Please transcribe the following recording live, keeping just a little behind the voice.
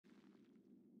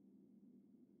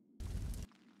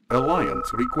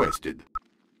Alliance requested.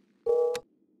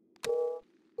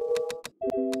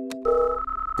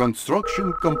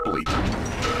 Construction complete.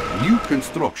 New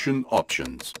construction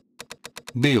options.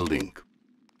 Building.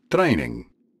 Training.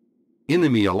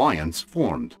 Enemy alliance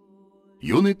formed.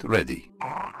 Unit ready.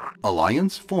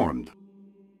 Alliance formed.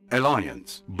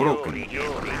 Alliance broken.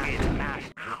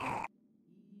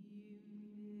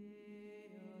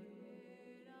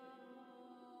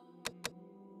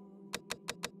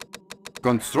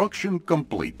 Construction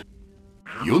complete.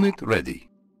 Unit ready.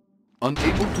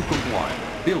 Unable to comply.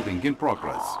 Building in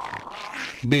progress.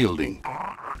 Building.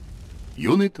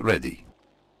 Unit ready.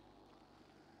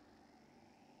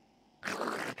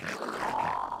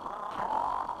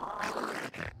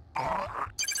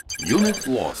 Unit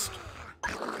lost.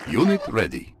 Unit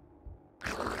ready.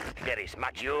 There is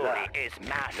much Yuri is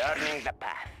mass learning the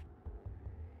path.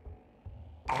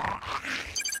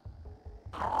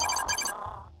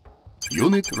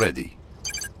 Unit ready.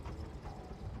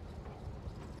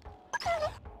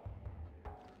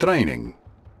 Training.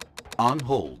 On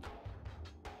hold.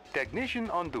 Technician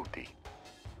on duty.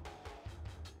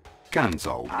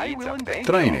 Cancel. I will invent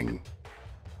Training.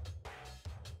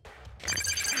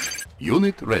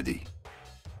 Unit ready.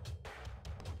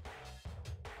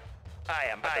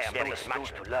 There is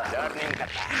much to learn. Learning the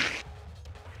path.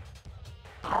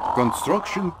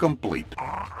 Construction complete.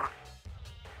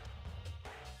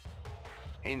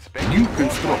 Inspect. New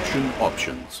construction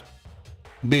options.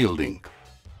 Building.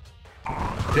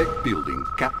 Tech building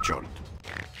captured.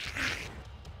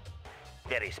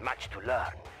 There is much to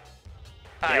learn.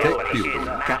 Tech building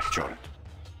captured.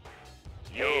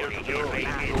 Yuri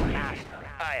is master.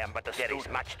 I am but a student. There is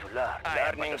much to learn.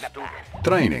 Learning the path.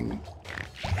 Training.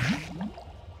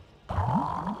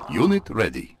 Unit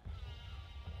ready.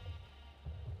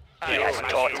 He has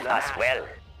taught us well.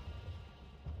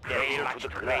 There is much to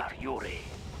the great Yuri.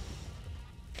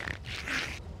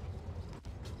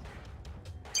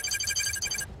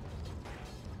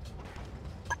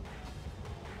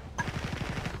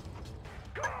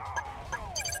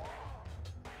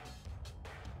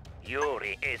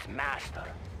 Yuri is master.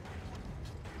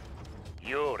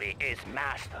 Yuri is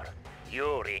master.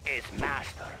 Yuri is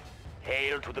master.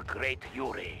 Hail to the great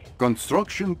Yuri.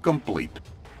 Construction complete.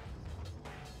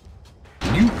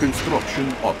 New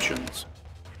construction options.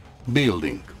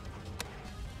 Building.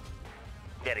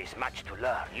 There is much to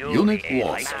learn. Yuri Unit is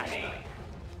lost. master.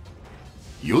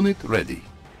 Unit ready.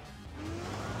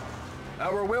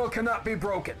 Our will cannot be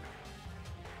broken.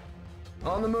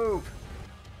 On the move.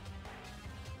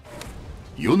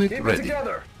 Unit Keep it ready.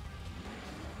 together.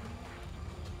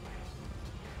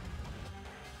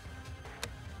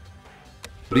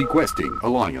 Requesting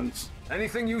alliance.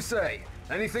 Anything you say.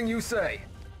 Anything you say.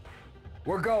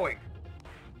 We're going.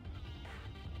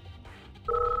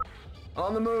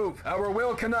 On the move. Our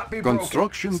will cannot be broken.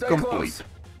 Construction Stay complete.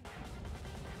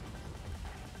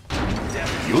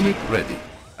 Close. Unit ready.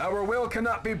 Our will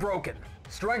cannot be broken.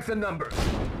 Strength in numbers.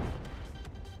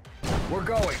 We're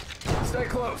going. Stay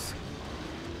close.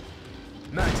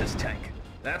 Mantis tank.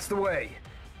 That's the way.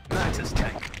 Mantis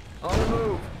tank. On the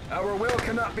move. Our will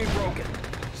cannot be broken.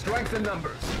 Strength in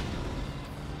numbers.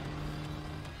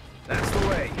 That's the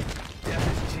way.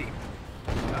 Death is cheap.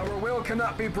 Our will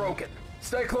cannot be broken.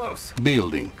 Stay close.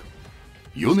 Building.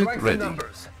 Unit Strength in ready.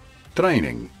 numbers.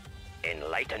 Training.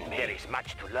 Enlighten me. There is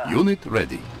much to learn. Unit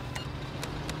ready.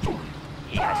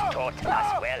 He has taught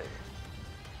us well.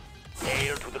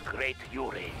 Hail to the great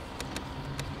Yuri.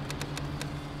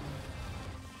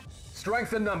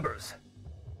 Strength in numbers.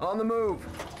 On the move.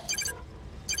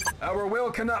 Our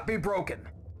will cannot be broken.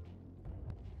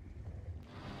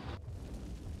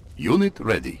 Unit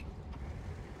ready.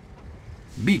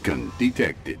 Beacon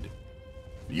detected.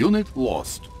 Unit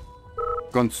lost. Our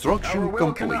Construction will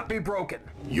complete. cannot be broken.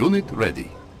 Unit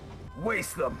ready.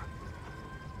 Waste them.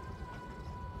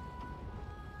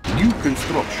 New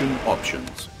construction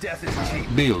options. Death is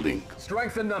cheap. Building.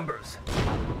 Strength in numbers.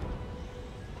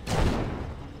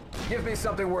 Give me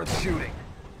something worth shooting.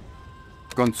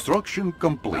 Construction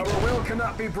complete. Our will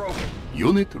cannot be broken.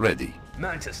 Unit ready.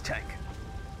 Mantis tank.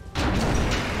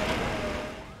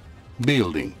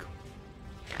 Building.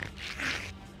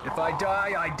 If I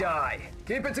die, I die.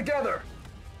 Keep it together.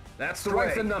 That's the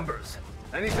Strength in numbers.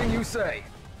 Anything you say.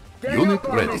 Gang Unit up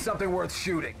on ready. me something worth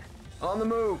shooting. On the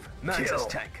move. Mantis Kill.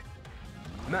 tank.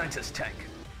 Mantis tank.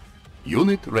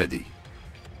 Unit ready.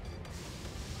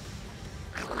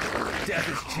 Death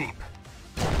is cheap.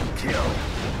 Kill.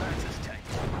 Mantis tank.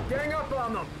 Gang up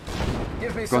on them.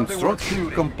 Give me something worth Construction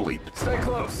shooting. complete. Stay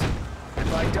close.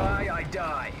 If I die, I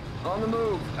die. On the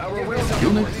move. Our will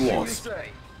Unit Anything we lost. say.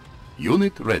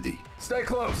 Unit ready. Stay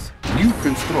close. New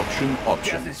construction Death is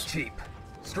options. cheap.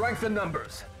 Strength in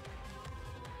numbers.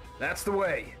 That's the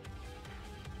way.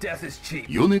 Death is cheap.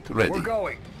 Unit ready. We're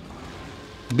going.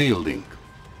 Building.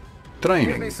 Give me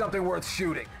Training. something worth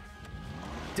shooting.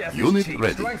 Death Unit is cheap.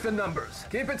 ready. Strength in numbers.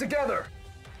 Keep it together.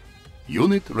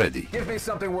 Unit ready. Give me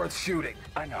something worth shooting.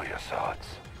 I know your thoughts.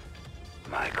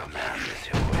 My command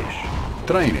is your wish.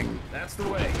 Training. That's the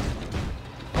way.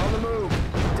 On the move.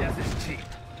 Death is cheap.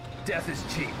 Death is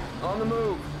cheap. On the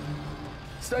move.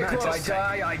 Stay close. I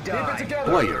die, I die. Keep it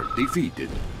together. Player defeated.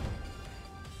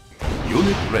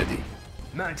 Unit ready.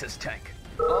 Mantis tank.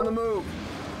 On the move.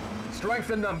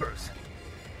 Strength in numbers.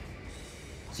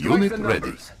 Unit in ready.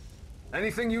 numbers.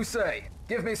 Anything you say.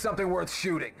 Give me something worth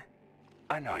shooting.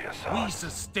 I know your We thoughts.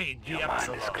 sustained the Your mind is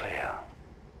Epsilon. clear.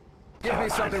 Give me Your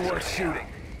something mind is worth clear. shooting.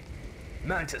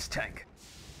 Mantis tank.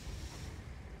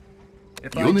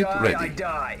 If Unit I die, ready. I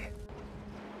die.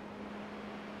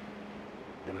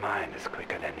 The mind is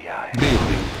quicker than the eye.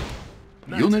 Building.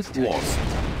 Mantis Unit tank. lost.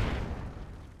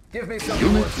 Give me something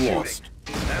Unit worth lost.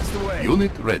 shooting. That's the way.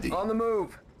 Unit ready. On the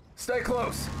move. Stay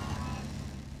close.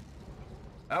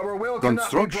 Our will cannot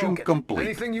Construction be broken. complete.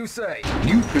 Anything you say.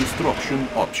 New construction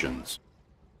options.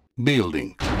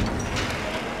 Building.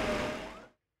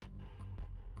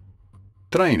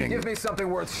 Training. Give me something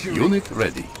worth shooting. Unit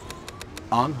ready.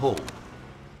 On hold.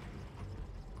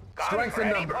 Strength in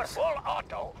numbers. Full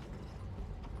auto.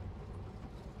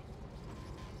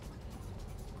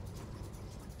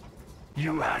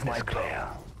 Your mind is clear.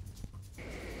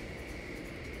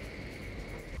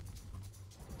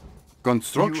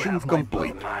 Construction complete.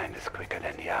 Your mind is quicker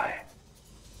than the eye.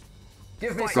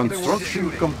 Give me something worth Construction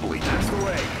shooting. complete. That's the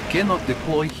way. Cannot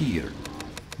deploy here.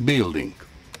 Building.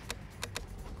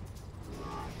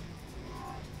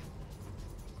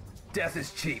 Death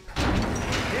is cheap. Keep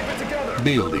it together.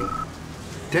 Building.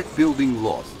 Tech building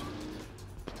lost.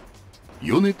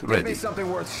 Unit Give me ready. something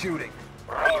worth shooting.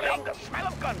 Rolling the smell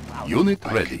of gunpowder. Unit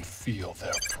I ready. can feel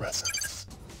their presence.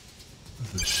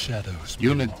 The shadows.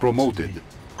 Unit belong to promoted. me.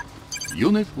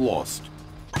 Unit lost.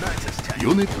 Mantis tank.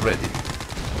 Unit ready.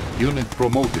 Unit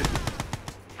promoted.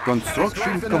 Construction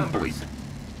Strength in complete. numbers.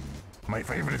 My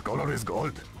favorite color is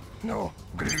gold. No,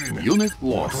 green. Unit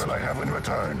What lost. will I have in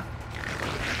return?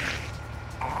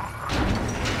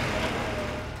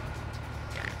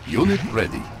 Unit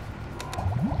ready.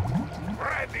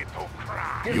 Ready to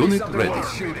cry. Give me Unit something ready.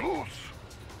 worth shooting.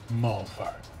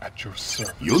 Malvar at your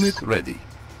service. Unit ready.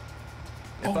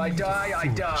 If I Only the die, I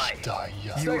foolish die. die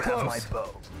young. Stay close.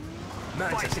 bow.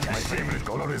 Mantis My tank. favorite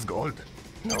color is gold.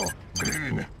 No,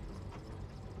 green.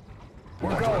 We're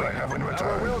What will I going. have in Our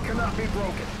return? will cannot be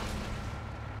broken.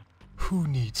 Who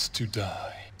needs to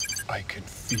die? I can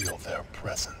feel their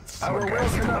presence. Our will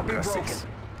against cannot be democracies.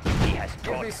 broken. He has Give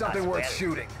taught me something us worth well.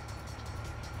 shooting.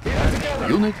 Keep it together.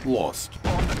 Unit lost.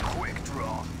 On the quick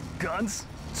draw. Guns?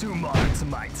 Too modern to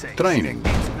my taste. Training.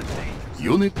 Intimidate.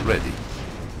 Unit ready.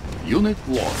 Unit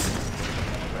lost.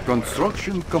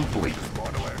 Construction complete.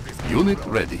 Unit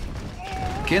ready.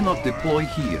 Cannot deploy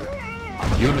here.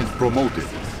 Unit promoted.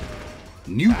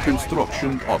 New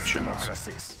construction options.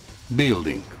 Democracies.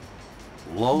 Building.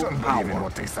 Low Don't believe in power.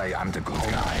 what they say, I'm the good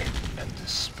guy. And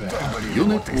despair. Don't believe in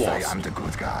Unit what they say, lost. I'm the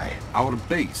good guy. Our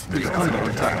base is Don't under believe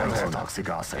in attack. all toxic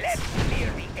assets. Let's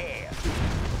clear the air.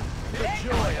 The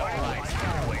joy of life.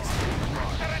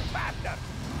 Faster and faster.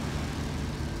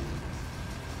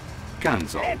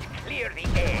 Cancel. Let's clear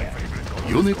the air.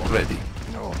 Unit ready.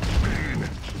 No, green.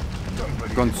 Don't believe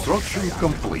in Construction what they say,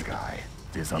 I'm the good complete. guy.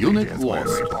 Unit Disobedience will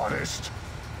lost. be punished.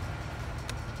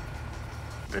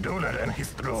 The ruler and his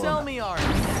throne. Tell me ours.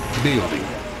 Building.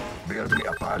 Build me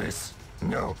a palace.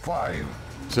 No, 5.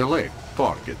 Select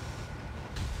target.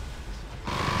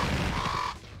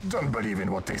 Don't believe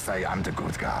in what they say, I'm the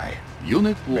good guy.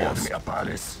 Unit Build lost. me a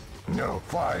palace. No,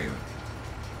 5.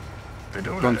 The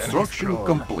ruler and his Construction throne.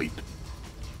 complete.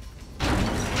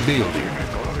 Building.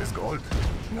 Favorite color is gold.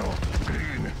 No,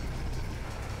 green.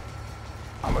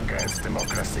 I'm against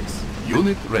democracies.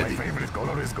 Unit My ready. favorite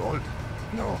color is gold.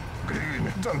 No,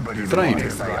 green. Don't believe Training. in what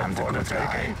they say, I'm the good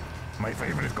guy. My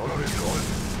favorite color is gold.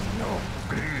 No,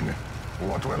 green.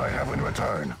 What will I have in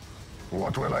return?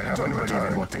 What will I have in return? Don't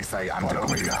believe in what they say, I'm the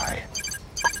good guy.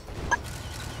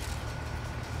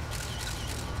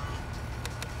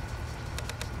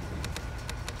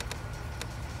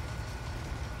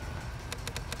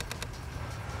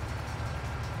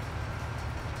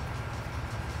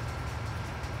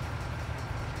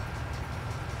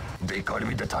 They call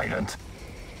me the tyrant.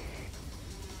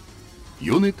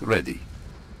 Unit ready.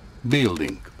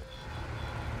 Building.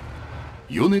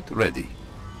 Unit ready.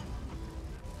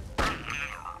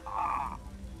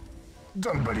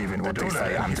 Don't believe in what they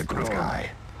say, I'm the good guy.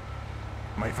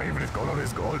 My favorite color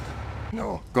is gold.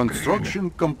 No. Construction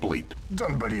complete. Green.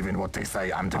 Don't believe in what they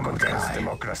say, I'm the good guy.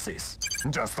 Democracies.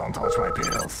 Just don't touch my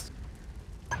pills.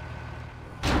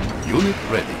 Unit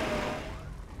ready.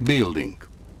 Building.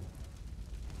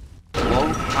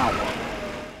 Low power.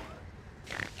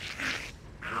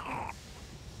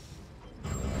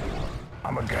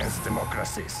 I'm against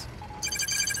democracies.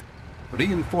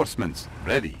 Reinforcements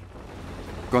ready.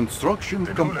 Construction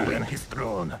The ruler and complete. his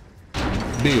throne.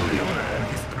 Building. Ruler and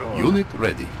his throne. Unit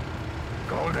ready.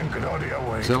 Golden glory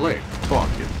awaits. Select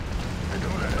target. The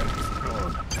ruler and his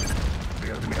throne.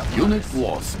 Build me a Unit palace.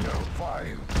 lost. No,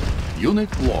 5.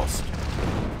 Unit lost.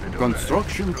 The ruler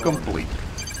Construction and his throne. complete.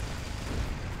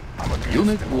 I'm against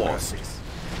Unit democracies.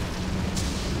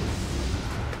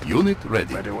 Unit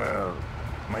ready. Very well.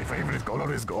 My favorite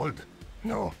color is gold.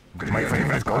 No. Green. My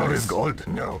favorite color is gold.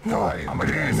 No. I'm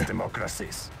against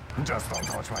democracies. Just don't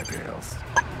touch my pills.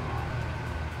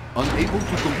 Unable to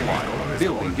comply. Color is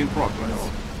Building gold. in progress. No.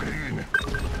 Green.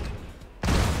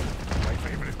 My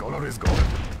favorite color is gold.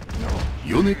 No.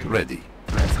 Unit ready.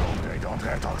 Let's hope they don't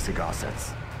have toxic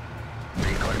assets.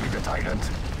 They call me the tyrant.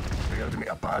 Build me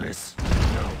a palace.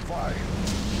 No. 5.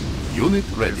 Unit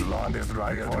ready. This land is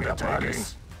right for the taking.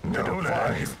 No. The ruler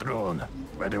and his throne.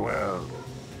 Very well.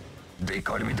 They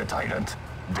call me the tyrant.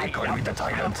 They call me the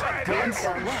tyrant.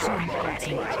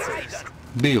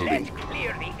 Building.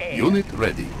 Clear the air. Unit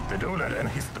ready. The ruler and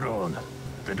his throne.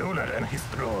 The ruler and his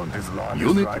throne. This land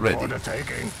Unit is right ready. for the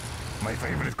taking. My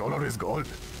favorite color is gold.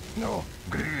 No,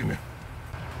 green.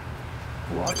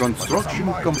 What? Construction What is on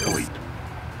my complete. bills?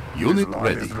 Unit This land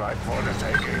ready. is right for the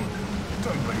taking.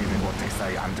 Don't believe in what they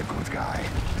say, I'm the good guy.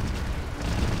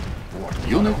 What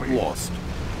Unit follow me? lost.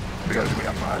 Build me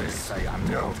a palace. Say I'm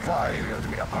no 5. Build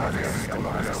me a palace. No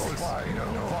 5.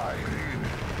 No 5. Green.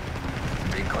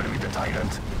 They call me the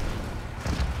tyrant.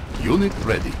 Unit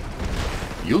ready.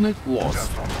 Unit lost.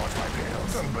 Just don't touch my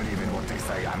pills. Don't believe in what they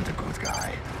say, I'm the good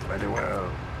guy. Very well.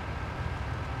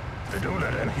 The ruler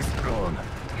and his throne.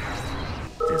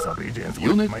 Disobedience.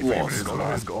 Unit My lost. favorite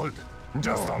color is gold.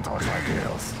 Just don't touch my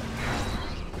pills.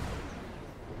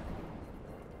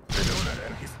 The ruler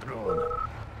and his throne.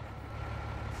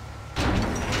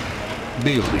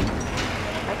 Building.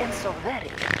 I am so very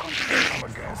confused. I'm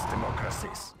against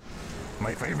democracies.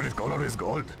 My favorite color is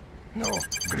gold. No,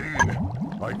 green.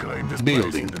 I claim this place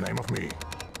Building. in the name of me.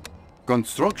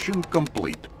 Construction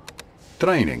complete.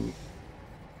 Training.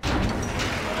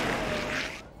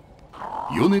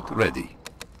 Unit ready.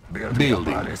 Build me a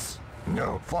Building. palace.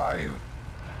 No, 5.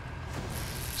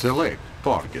 Select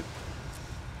target.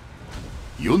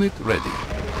 Unit ready.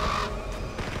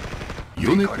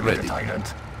 Unit Call me the ready.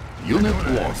 tyrant. Unit The ruler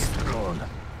and lost. his throne.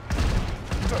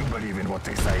 Don't believe in what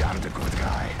they say, I'm the good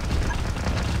guy.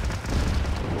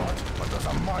 What does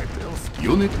on my bills?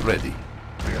 Unit ready.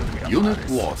 Build me a Unit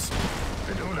palace. lost.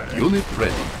 The ruler and Unit his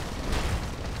ready. throne.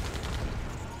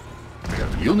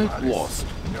 Build me a Unit palace. lost.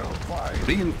 No, 5.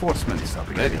 Reinforcements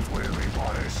ready. Disobedience will be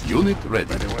punished. Unit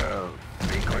ready. Very well.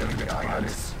 They call me the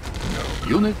tyrant. No,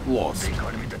 Unit lost. they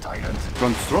call me the tyrant.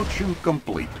 Construction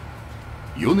complete.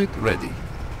 Unit ready.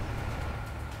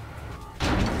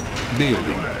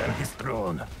 Building. Ruler and his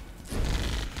throne.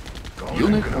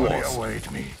 Unit Golden glory lost.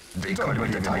 await me. They call me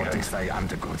the tyrant. They say I'm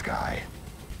the good guy.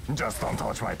 Just don't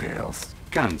touch my pills.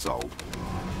 Cancelled.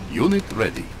 Unit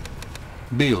ready.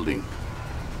 Building.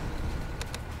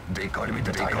 They call me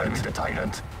the tyrant. Call me the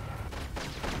tyrant.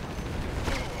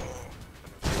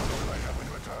 What will I have in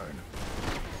return?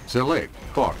 Select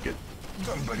target.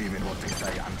 Don't believe in what they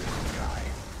say. I'm the good guy.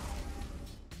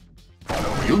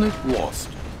 Follow me. Unit lost.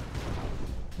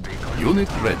 They call me Unit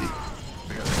the ready.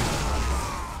 Building.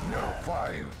 No,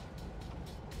 5.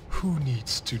 Who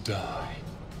needs to die?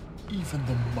 Even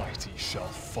the mighty shall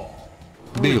fall.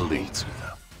 Building. Woe to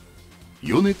them.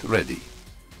 Unit ready.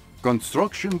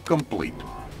 Construction complete.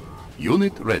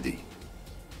 Unit ready.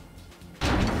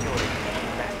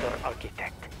 Master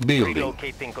Architect. Building.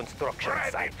 Relocating construction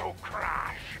site. to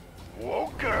crash.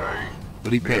 Okay.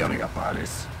 Building Repairing. a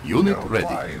palace. Unit No, ready.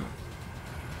 5.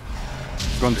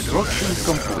 Construction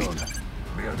complete.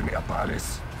 Build me a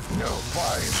palace. No,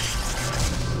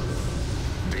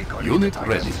 5. They call me Unit the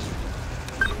tyrant. ready.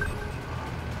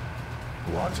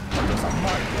 What? What does on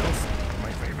my bills?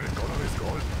 My favorite color is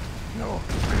gold. No,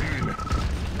 green.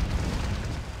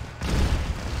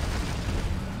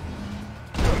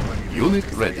 Don't believe Unit what they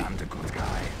say, ready. I'm the good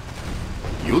guy.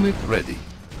 Unit ready.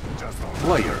 Just don't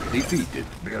Player defeated.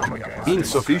 build me a palace.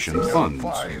 Insufficient No, funds.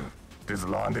 5. This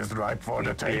land is ripe for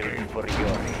the taking. Building for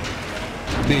Yuri.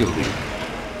 Building.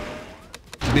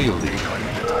 They Building. call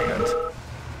me the tyrant.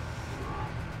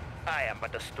 I am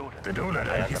but a student. The dueler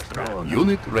and his throne.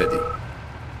 Unit ready.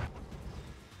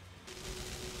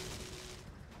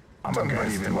 I'm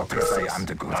against democracy. I'm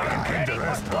the good. I can keep the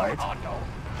rest, right?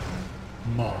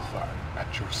 Malvar,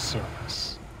 at your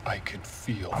service. I can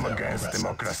feel I'm their against presence.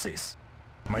 democracies.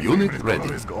 My Unit favorite ready.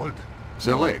 color is gold.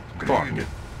 Select Green. target.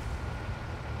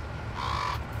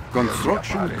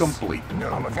 Construction complete.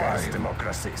 No, I'm against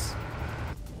democracies.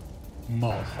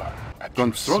 Malvar, at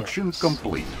Construction your service.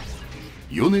 complete.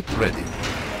 Unit ready.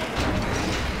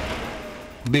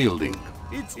 Building.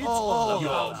 Build me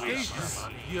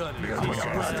a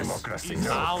palace. Democracy.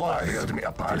 No, fire. Build me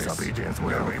a palace. Disobedience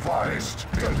will be punished.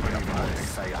 Build me a palace.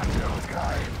 Say I'm the good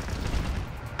guy.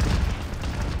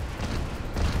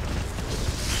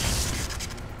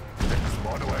 There's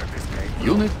more to where this game.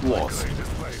 Unit lost. Claim this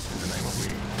place in the name of me.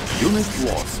 Unit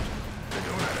lost. The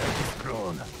donor and his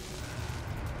throne.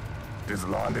 This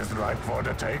land is ripe for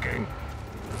the taking.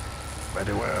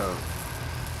 Very well.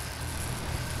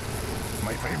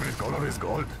 My favorite color is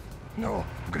gold. No,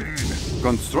 green.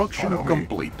 Construction Follow me.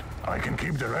 complete. I can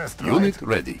keep the rest, Unit right?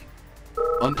 ready.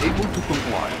 Unable to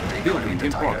comply. Building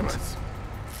in progress.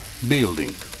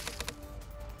 Building.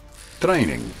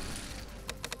 Training.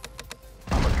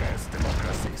 I'm against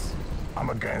democracies. I'm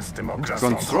against democracy.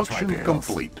 Construction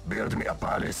complete. Build me a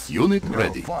palace. Unit No,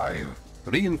 ready. 5.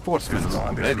 Reinforcements This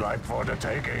land is ready. ripe for the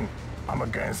taking. I'm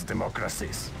against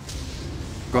democracies.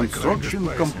 Construction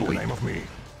Claim this place in the complete. name of me.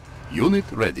 Unit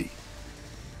ready.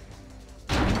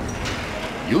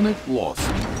 Unit lost.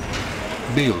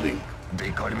 Building. They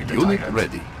call me the Unit tyrant.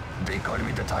 ready. They call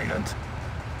me the tyrant.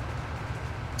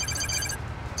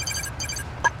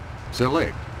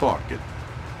 Select target.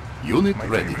 Unit My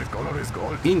ready. favorite color is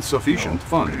gold. Insufficient No,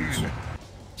 funds. green.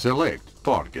 Select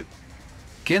target.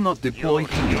 Cannot deploy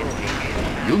here.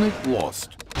 Unit lost.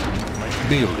 My favorite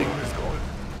Building. color is gold.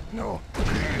 No,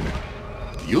 green.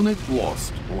 Unit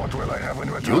lost. What will I have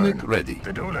in return? Unit ready.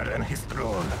 The ruler and his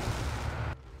throne.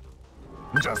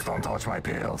 Just don't touch my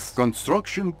pills.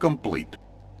 Construction complete.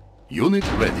 Unit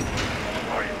ready.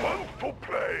 I want to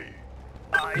play.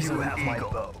 I do have my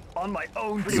bow. On my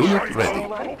own Unit ready. To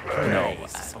play.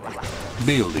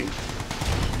 Building.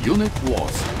 Unit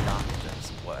lost.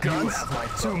 guns.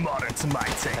 Too modern to my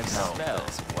taste.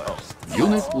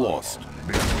 Unit lost.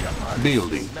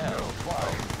 Building.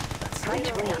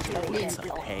 Right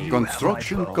wing.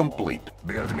 Construction complete.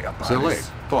 Build me a palace.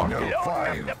 Select target. No,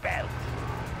 5. The bell.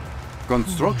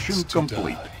 Construction To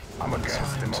complete. die. I'm against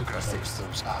Time to democracy. close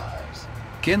those eyes.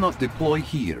 Cannot deploy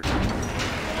here.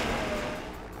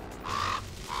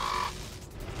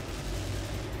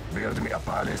 Build me a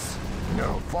palace.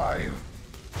 No, 5.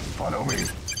 Follow me.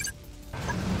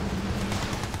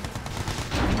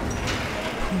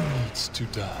 Who needs to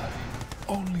die?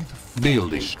 Only the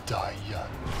Building. foolish die young.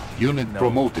 Unit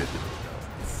promoted.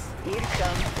 Here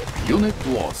comes Unit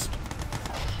lost.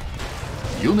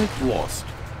 Unit lost.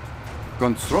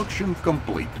 Construction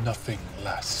complete. Nothing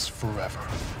lasts forever.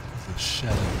 The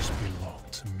shadows belong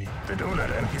to me. The ruler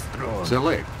and his throne.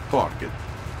 Select target.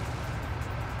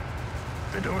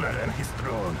 The ruler and his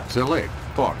throne. Select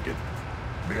target.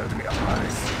 Build me a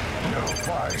palace. No,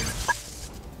 5.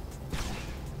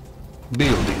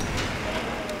 Building.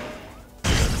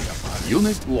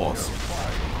 Unit lost.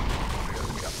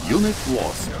 Unit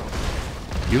lost.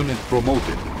 Unit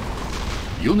promoted.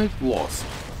 Unit lost.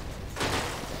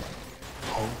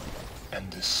 Hope and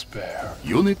despair.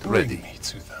 Unit Bring ready. me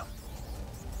to them.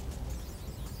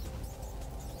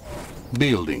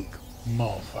 Building.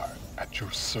 Malvar at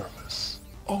your service.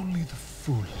 Only the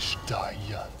foolish die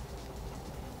young.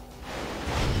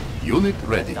 Unit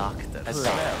ready.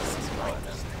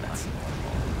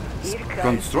 here comes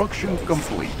Construction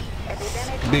complete.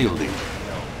 Building.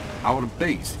 Our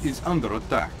base is under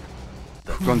attack.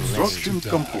 Construction die.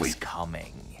 complete.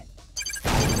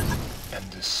 And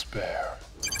despair.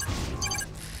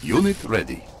 Unit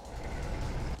ready.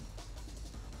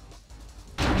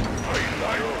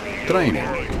 Training.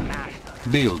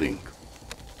 Building.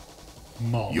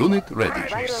 Malvar Unit ready. at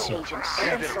your vital service.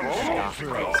 agents.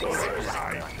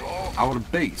 Our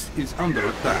base is under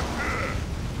attack.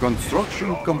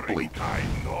 Construction complete.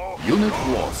 Unit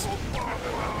lost.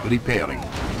 Repairing.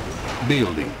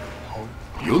 Building.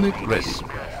 Unit ready.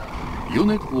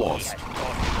 Unit lost.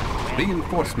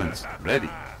 Reinforcements ready.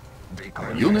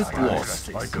 Unit lost.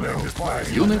 I claim this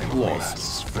place. Unit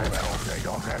lost. They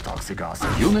don't have toxic acid.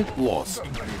 Unit lost.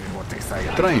 Don't believe in what they say.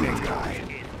 I'm Training. the guy.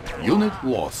 Unit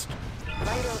lost.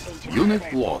 Vital agents.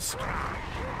 Unit lost.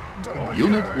 Don't believe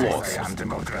Unit in what they lost. say, I'm the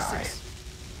good guy.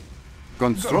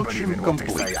 Don't believe Construction in what they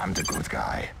say, complete. I'm the good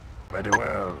guy. Very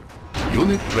well.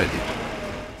 Unit ready.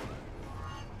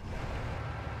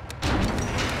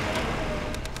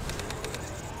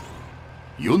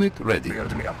 Unit ready.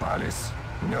 Build me a palace.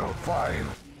 No,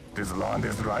 5. This land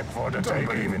is ripe for the taking.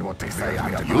 Don't believe in what they say.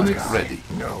 Unit ready.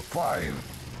 No, 5.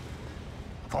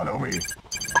 Follow me.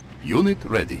 Unit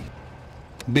ready.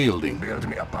 Building. Build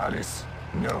me a palace.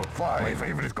 No, 5. My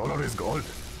favorite color is gold.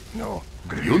 No,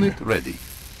 green. Unit ready.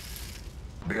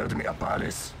 Build me a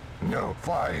palace. No,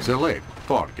 5. Select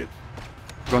target.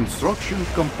 Construction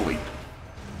complete.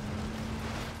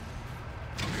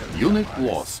 Unit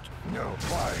lost. No,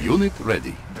 5. Unit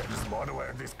ready. That is more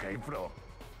where this came from.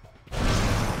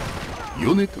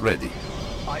 Unit ready.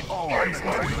 I always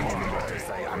want to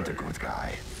say I'm the good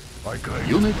guy. I claim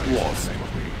Unit this place lost. in the name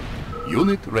of me.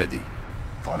 Unit ready.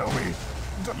 Follow me.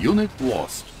 Unit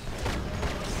lost.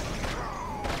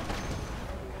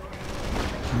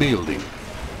 Building.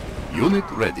 Unit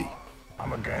ready.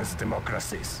 I'm against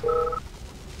democracies.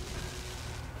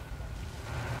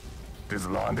 This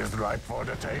land is ripe for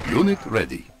the taking. Unit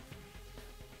ready.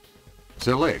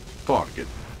 Select target.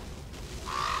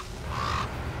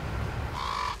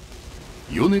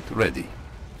 Unit ready.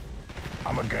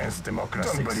 I'm against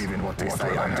democracies. Don't believe in what they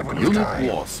say. I'm the good Unit guy.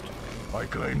 lost. I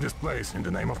claim this place in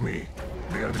the name of me.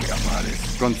 Build me a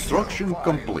palace. Construction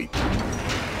complete.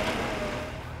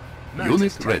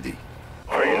 Unit ready.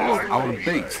 Our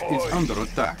base is under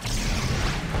attack.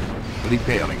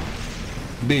 Repairing.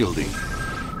 Building.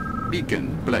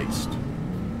 Beacon placed.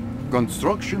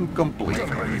 Construction complete. Don't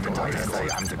believe in what they say.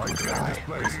 I'm the good guy. This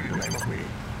place in the name of me.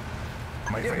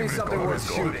 My Give me favorite something color worth is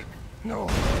gold. shooting. No,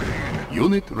 green.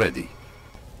 Unit ready.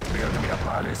 Build me a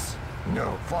palace.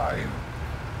 No, 5.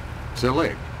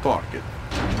 Select target.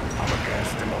 I'm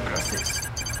against democracies.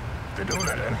 The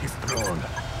ruler and his throne.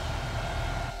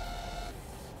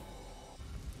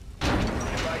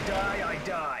 If I die, I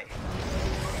die.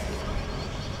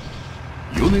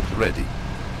 Unit ready.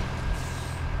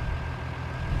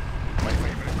 My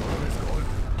favorite color is gold.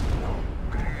 No,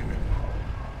 green.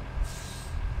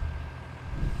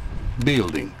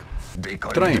 Building. They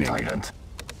call Training. me the tyrant.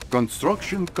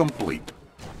 Construction complete.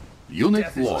 Unit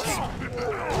Death is lost. cheap.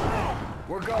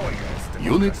 We're going.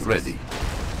 Unit ready.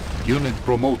 Unit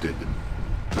promoted.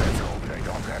 Let's hope they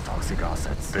don't have toxic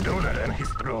assets. The ruler and his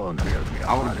throne build me a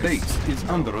Our palace. base is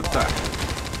under attack.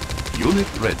 Unit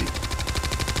ready.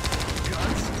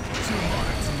 Guns, 2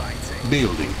 months mighty.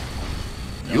 Building.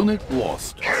 Unit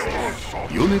lost.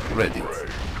 Unit ready.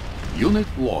 Unit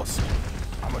lost.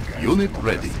 I'm against Unit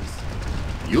ready. democracies.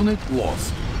 Unit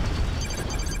lost.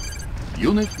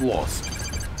 Unit lost.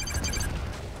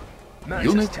 Mantis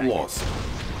Unit tank. lost.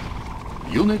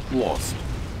 Unit lost.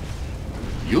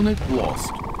 Unit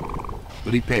lost.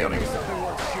 Repairing. Something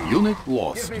worth shooting. Unit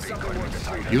lost. Give me something worth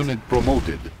shooting. Unit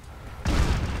promoted.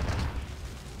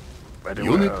 Very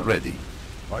Unit well. ready.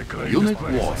 I claim Unit this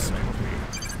place lost. in the name of me.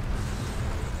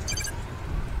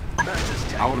 Mantis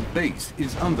tank. Our base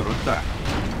is under attack.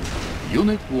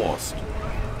 Unit lost.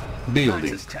 Building.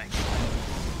 Mantis tank.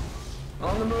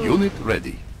 On the move. Unit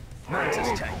ready.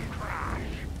 Mantis tank.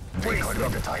 They call me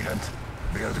the tyrant.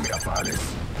 Build me a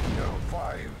palace. No,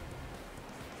 5.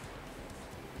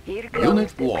 Here goes Unit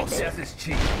the lost. Death is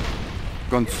cheap.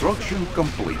 Construction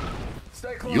complete.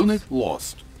 Stay close. Unit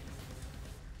lost.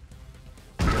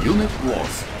 Unit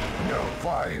lost. No,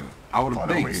 5. Our Follow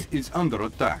base me. is under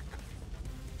attack.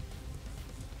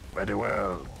 Very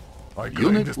well. I claim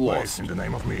Unit this lost. place in the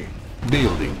name of me.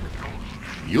 Building.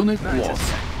 Unit Mantis lost.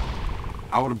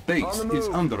 tank. Our base On the is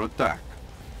move. under attack.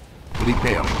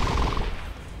 Repairing.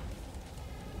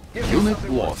 Give me Unit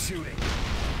something worth lost. shooting.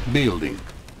 Building.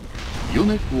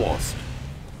 Unit lost.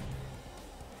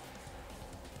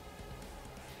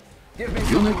 Give me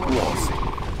Unit something worth lost.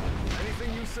 shooting.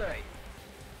 Anything you say.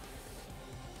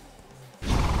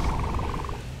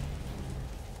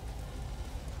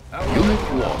 Our Unit will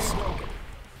cannot be lost. broken.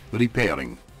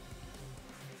 Repairing.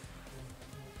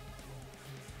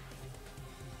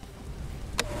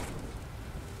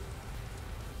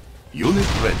 Unit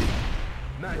ready.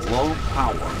 Mantis Low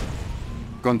power.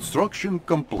 Construction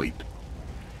complete.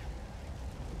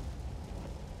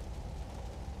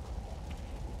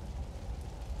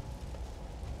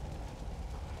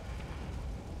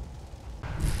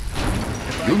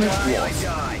 Unit die, I lost.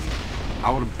 die.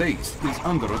 Our base is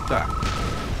under attack.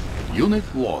 Unit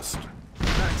lost.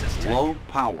 Mantis tank. Low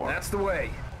power. That's the way.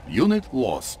 Unit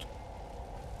lost.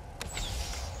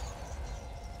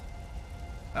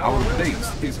 Our will base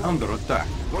cannot be is broken. under attack.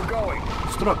 We're going.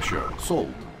 Structure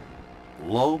sold.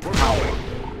 Low power.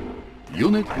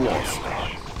 Unit lost.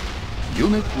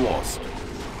 Unit lost.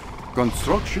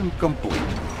 Construction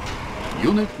complete.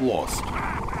 Unit lost.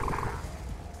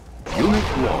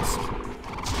 Unit lost.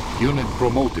 Unit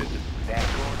promoted.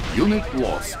 Unit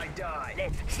lost. I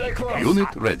die. Stay close. Unit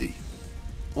ready.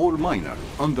 All miner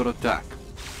under attack.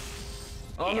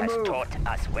 On He the has move. taught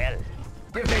us well.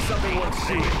 Give me something worth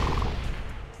seeing.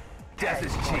 Death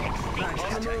is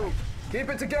cheap. On the move. Keep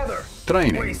it together.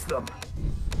 Training. Waste them.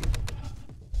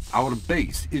 Our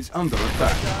base is under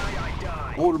attack. I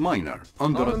die. All miner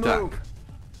under On the attack. move.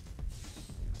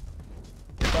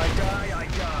 If I die, I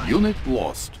die. Unit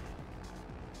lost.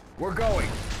 We're going.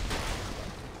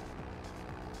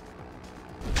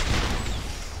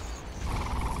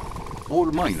 All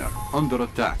miner under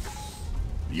attack.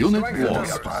 Unit Strength and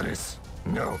lost. Paris.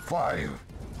 No, 5.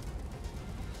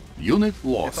 Unit If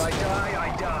lost. I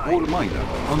die, I die. All miner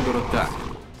under attack.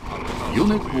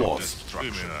 Unit lost.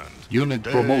 Unit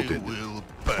promoted.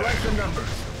 Strength in numbers.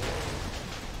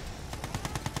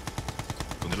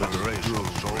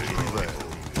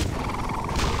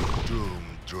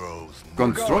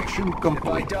 Construction If I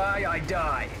complete. die, I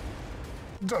die.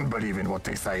 Don't believe in what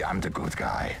they say, I'm the good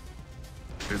guy.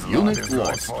 This Unit land is right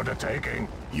lost. for the taking.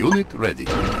 Unit ready.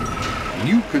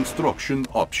 New construction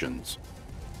options.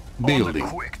 Building.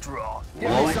 Quick draw.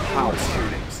 Wall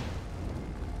house.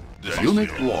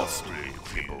 Unit lost.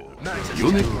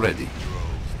 Unit ready.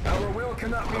 Our will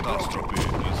cannot be broken.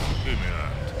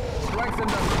 Strength in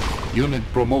numbers. Unit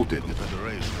promoted.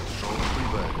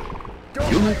 Go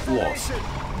Unit for lost.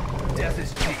 formation. Death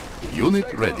is cheap. Unit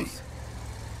Stay ready. close.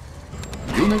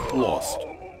 Unit lost.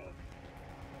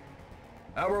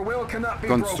 Our will cannot be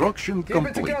Construction broken.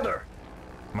 Keep it complete. together.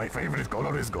 My favorite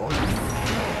color is gold.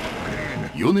 Green.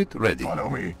 Unit ready. Follow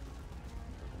me.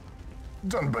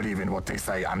 Don't believe in what they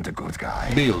say, I'm the good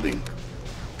guy. Building.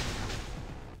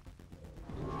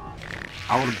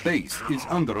 Our base is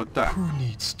under attack. Who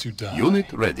needs to die?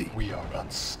 Unit ready. We are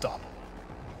unstoppable.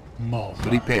 Malva,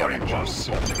 Preparing. at your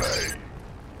service.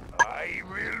 I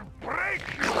will break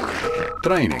you.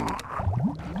 Training.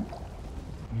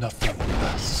 Nothing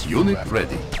lasts Unit forever.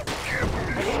 ready.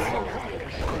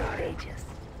 Courageous.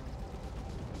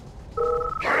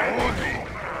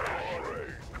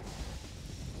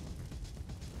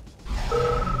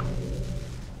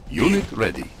 Unit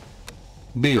ready.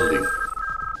 Building.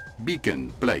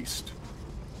 Beacon placed.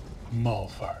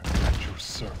 Malvar at your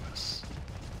service.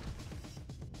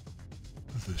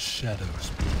 The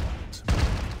shadows belong to me.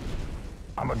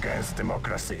 I'm against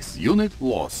democracies. Unit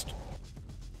lost.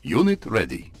 Unit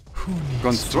ready. Who needs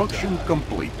Construction to die?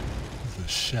 complete. The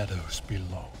shadows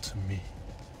belong to me.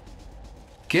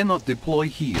 Cannot deploy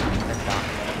here.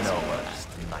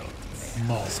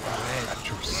 Malvar at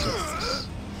your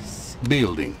service.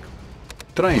 Building.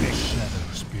 Training.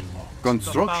 Shadows belong.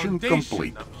 Construction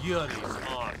complete.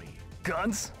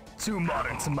 Guns? Too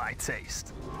modern to my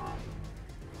taste.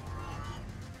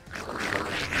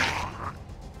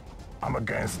 I'm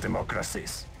against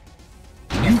democracies.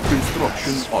 New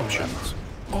construction options.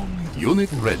 Only the Unit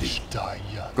ready. foolish die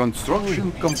young.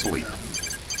 Construction complete.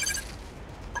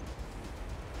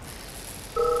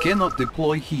 Cannot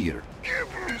deploy here. Give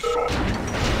me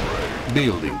something.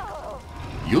 Building.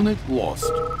 Unit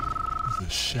lost. The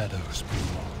shadows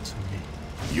belong to me.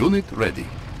 Unit ready.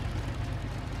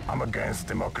 I'm against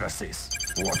democracies.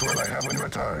 What will I have in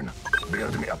return?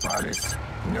 Build me a palace.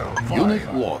 No, Unit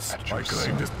 5. lost. I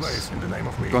claim this place in the name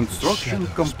of me. Construction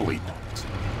Shadows complete. belong to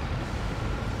me.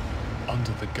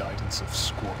 Under the guidance of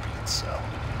Scorpion Cell.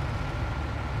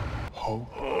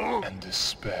 Hope and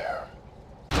despair.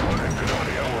 Golden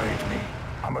glory await me.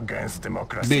 I'm against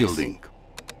democracies. Building.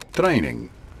 Training.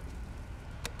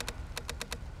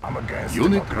 I'm against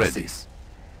Unit democracies.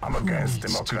 I'm Who against needs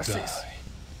to democracies. die?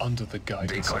 Under the They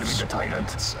guidance call of me the tyrant.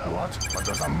 Scorpion Cell. What? But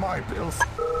those are my bills.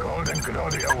 Golden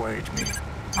glory await me.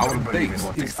 Our Don't believe in base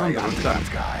what they is say, under I'm the attack.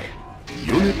 good guy.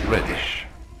 Unit ready.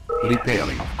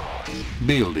 Repairing.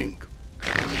 Building.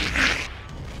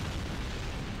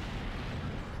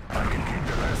 I can keep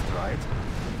the rest,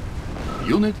 right?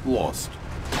 Unit lost.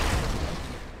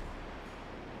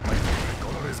 My favorite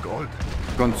color is gold.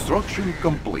 Construction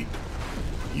complete.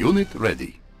 Unit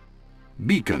ready.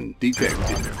 Beacon detected.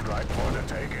 Land is right for the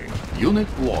taking. Unit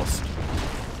lost.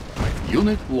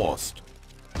 Unit lost.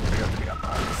 Build me a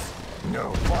palace.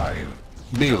 No, 5.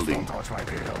 Building. Don't touch my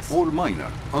bills. All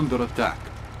miner under attack.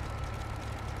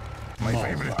 My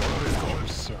favorite color is gold.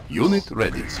 Service. Unit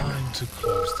ready. Time to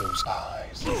close those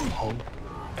eyes of hope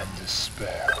and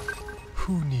despair.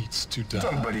 Who needs to die?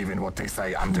 Don't believe in what they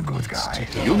say, I'm the good guy.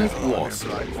 Unit Land lost. is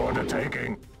right for the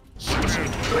taking.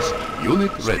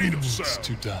 Unit ready. Who needs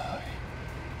to die?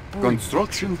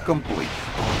 Construction complete.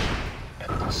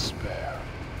 And despair.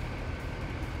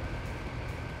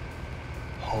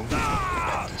 Hope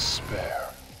and despair.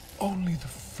 Only the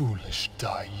foolish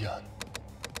die young.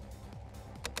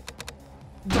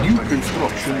 New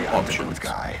construction I'm the options. good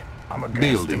guy. I'm against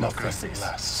Building. democracy. Nothing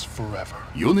lasts forever.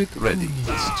 Unit ready.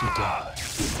 Who needs to die?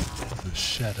 The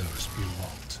shadows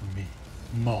belong to me.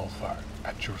 Malvar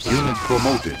at your Unit service.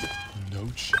 promoted. No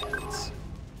chance.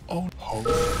 Oh, hope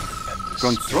and despair.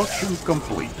 Construction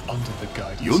complete. Under the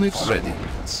guidance Unit of ready.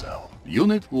 Cell.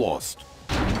 Unit lost.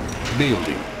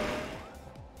 Building.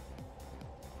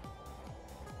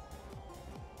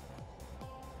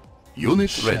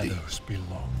 Unit ready. Shadows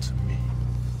belong to me.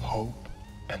 Hope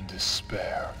and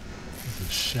despair. The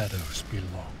shadows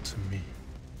belong to me.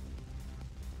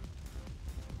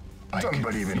 I Don't can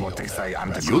believe in what feel they say, their I'm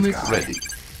the presence. Unit guy. ready.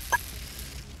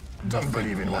 Don't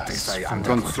believe in what they lasts say, I'm the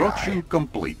forever. good Construction guy.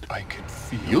 complete. I can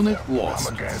feel Unit their lost.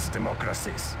 I'm against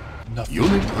democracies. Nothing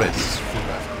Unit ready. lasts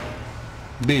forever.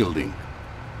 Building.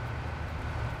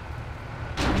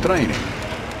 Training.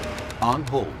 On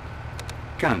hold.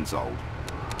 Cancelled.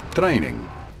 Training.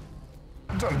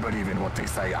 Don't believe in what they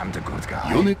say, I'm the good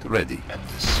guy. Unit ready. And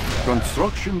despair.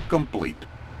 Construction complete.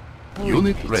 Bring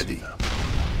Unit me to ready. them.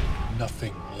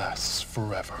 Nothing lasts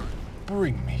forever.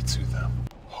 Bring me to them.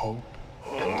 Hope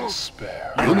and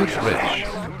despair. Unit ready.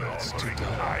 Who needs to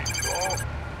die?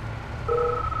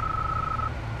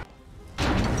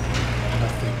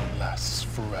 Nothing lasts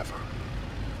forever.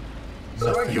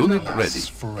 Nothing Unit lasts ready.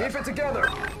 Keep forever. it together.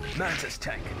 Mantis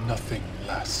tank. Nothing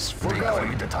lasts We're forever.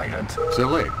 going the tyrant.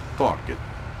 Select target.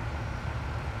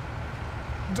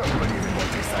 Don't believe in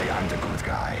what they say, I'm the good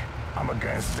guy. I'm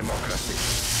against democracy.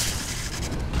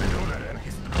 The ruler and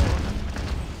his throne.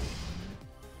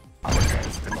 I'm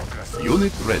against democracy.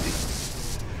 Unit ready.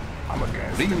 I'm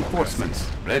against Reinforcements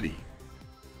ready.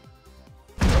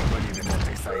 democracy. Don't believe in what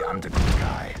they say, I'm the good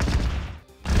guy.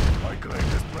 I claim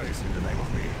this place in the name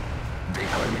of me. They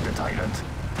call me the tyrant.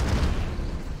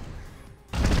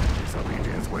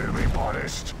 Disobedience will be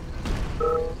punished.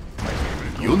 My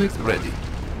favorite Unit ready.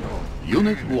 No.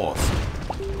 Unit lost.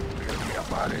 Build me a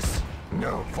palace.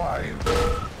 No,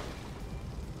 5.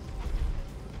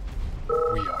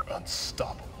 We are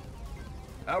unstoppable.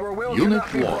 Our will Unit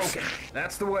cannot be lost. broken.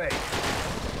 That's the way.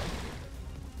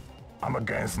 I'm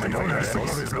against the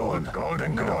Confederation's gold. Gold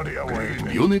and glory await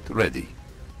me. Unit ready.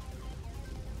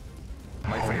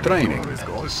 My favorite Training. color is And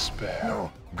gold. despair.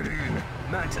 No, green.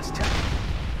 Mantis tank.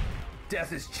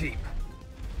 Death is cheap.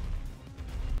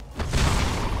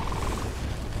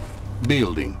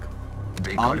 Building.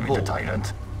 They call On me the hold.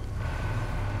 tyrant.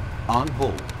 On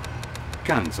hold.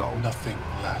 Cancel. Nothing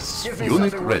lasts Give me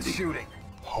Unit something worth ready. shooting.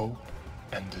 Hope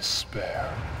and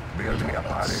despair. Build me a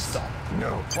palace.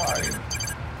 No,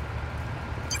 5.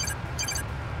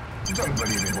 Don't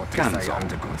believe in what they say, Cancel. I'm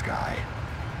the good guy.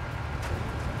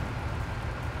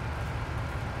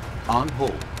 On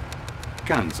hold.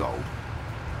 Cancel.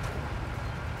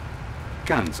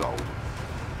 Cancel.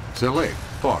 Select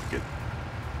target.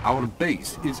 Our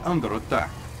base is under attack.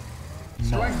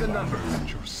 Strike the Malvar numbers. at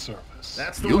your service.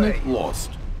 That's the Unit way.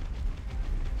 lost.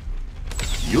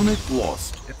 Unit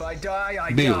lost. If I die,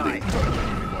 I Building. die. Don't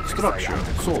believe in what they say, Structure I'm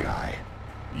the good sold. guy.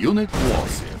 Unit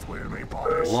lost. Disobedience will be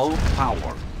punished. Low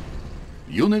power.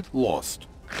 Unit lost.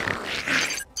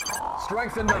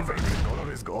 Strike the My numbers. favorite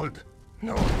color is gold.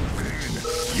 No, green.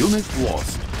 Unit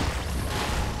lost.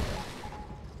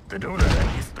 The ruler and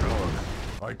his throne.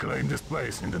 I claim this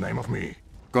place in the name of me.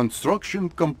 Construction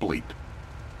complete.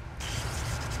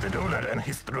 The ruler and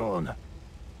his throne.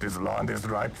 This land is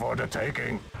ripe for the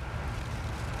taking.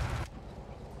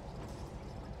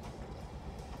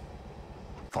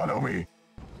 Follow me.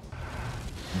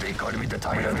 They call me the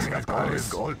tyrant. My color is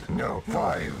gold. No,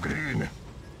 5, green.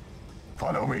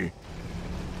 Follow me.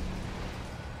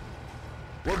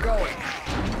 We're going.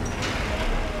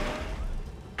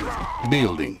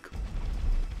 Building.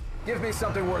 Give me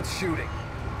something worth shooting.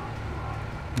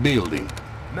 Building.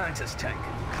 Mantis tank.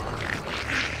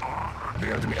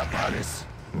 Build me a palace.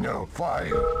 No,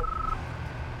 5.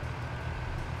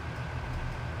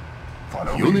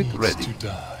 Follow Unit me. Needs ready. to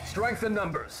die. Strike the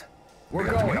numbers. We're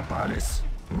Build me a going. palace.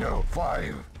 No,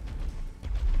 5.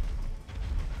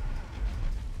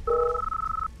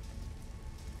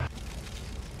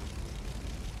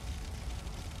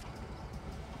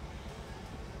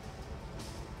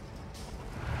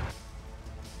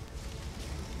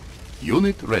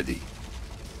 Unit ready.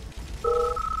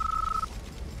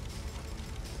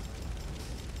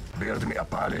 Build me a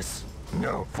palace.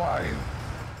 No, 5.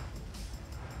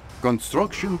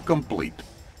 Construction complete.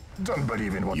 Don't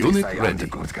believe in what Unit they say, I'm ready. the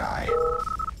good guy.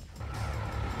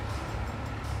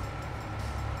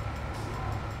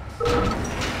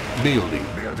 Building.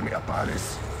 Build me a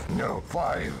palace. No,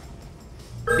 5.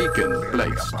 Beacon Build me a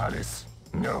placed. palace.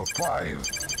 No, 5.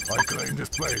 I claim this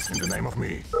place in the name of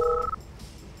me.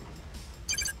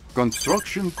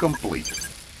 Construction complete.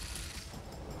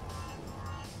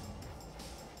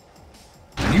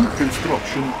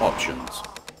 construction options.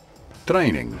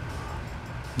 Training.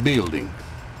 Building.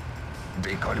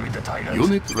 They call me the tyrant.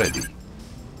 Unit ready.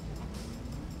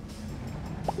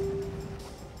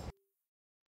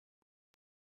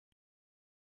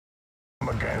 I'm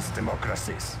against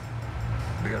democracies.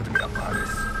 Build me a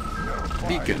palace. No fire.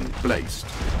 Beacon placed.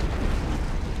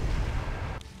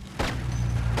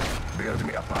 Build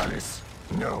me a palace.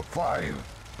 No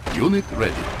 5. Unit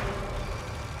ready.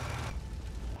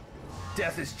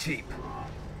 Death is cheap.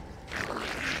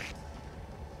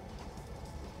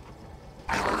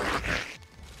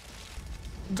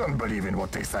 Don't believe in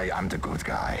what they say. I'm the good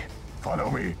guy. Follow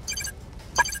me.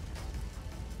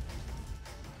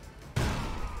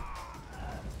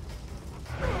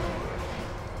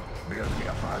 Build me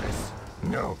a palace.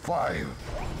 No 5.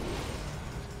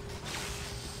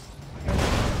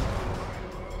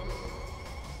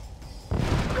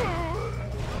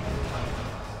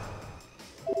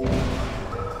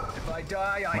 If I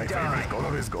die, I My die. favorite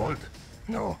color is gold.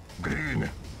 No, green.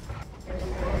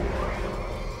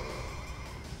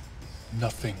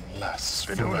 Nothing lasts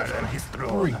The donor forever. and his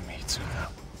throne. Bring me to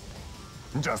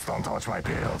them. Just don't touch my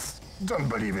pills. Don't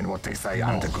believe in what they say.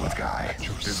 I'm the good guy. At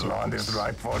your This land is service.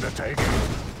 ripe for the taking.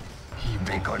 He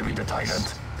They won't call me be the missed.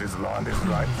 tyrant. This land is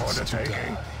ripe for the Needs to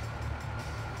taking. die.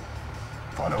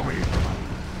 Follow me.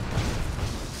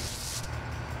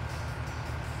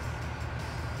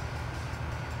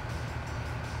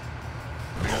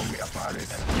 Build me a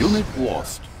palace. Unit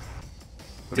lost.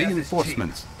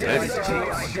 Reinforcements ready. Death is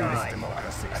cheap. I die.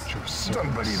 Democracy. At your service.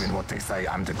 Don't believe in what they say.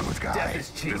 I'm the good guy. Death is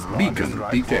cheap. This land Beacon is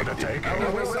ripe for the detected. taking.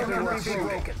 Our will cannot be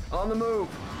broken. On the move.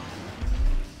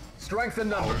 Strength in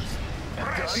numbers.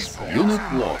 Guns. Unit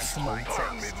lost.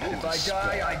 If I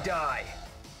die, I die.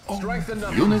 Strength in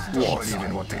numbers. Unit Don't lost. believe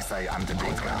in what they say. I'm the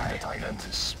good guy.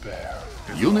 Despair.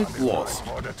 Unit Land is ripe lost.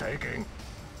 for the taking.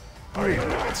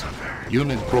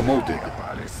 Unit promoted.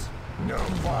 Palace. No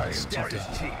 5. Death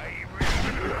is cheap.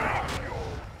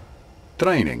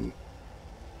 Training.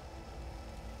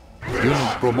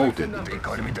 Unit promoted. They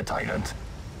call me the tyrant.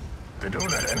 The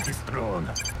donor and his throne.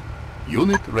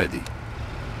 Unit ready.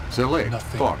 Select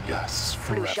Nothing target. lasts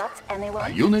Flu forever. shots,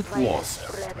 anyone? Unit Virus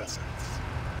lost. ready.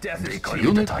 Death They is call cheap. me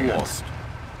the Unit tyrant. lost.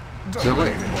 Don't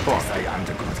Select believe in what they target. say. I'm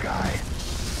the good guy.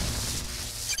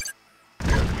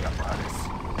 Build me a palace.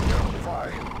 No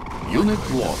 5.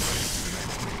 Unit lost.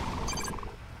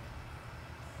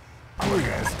 I'm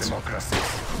against democracy.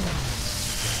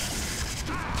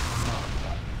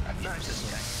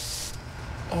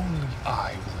 Only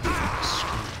I will hear the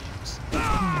screams. Who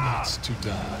needs to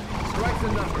die? Strength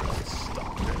in numbers.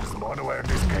 There's more to where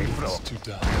this came Needs from. to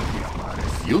die. Build me a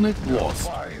palace. Unit lost.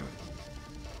 5.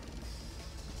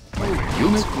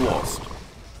 Unit lost.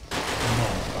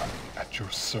 Nova at your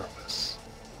service.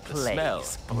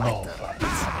 Place. Nova at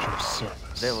your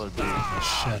service. There will be The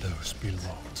shadows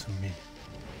belong to me.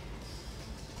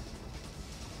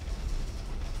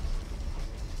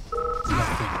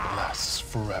 Nothing lasts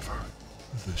forever.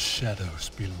 The shadows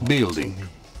belong Building. to me.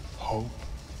 Hope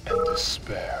and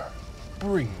despair.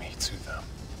 Bring me to them.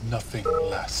 Nothing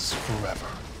lasts forever.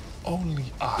 Only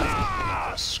I will hear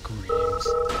their screams.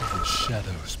 The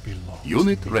shadows belong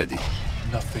Unit to me. ready.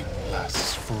 Nothing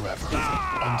lasts forever.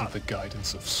 Under the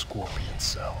guidance of Scorpion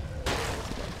Cell.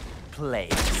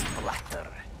 place splatter.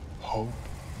 Hope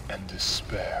and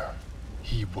despair.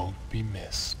 He won't be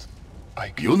missed. I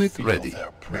can Unit feel ready.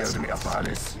 their Build me a presence.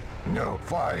 palace. No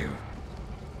 5.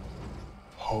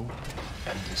 Hope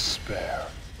and despair.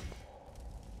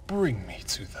 Bring me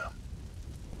to them.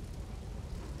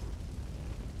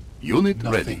 Unit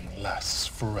Nothing ready. lasts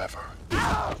forever.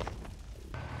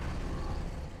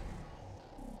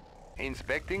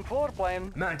 Inspecting floor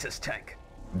plan. Mantis tank.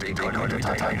 They call me the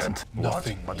tyrant.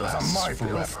 Nothing What? But those are lasts my pills.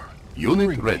 forever. Unit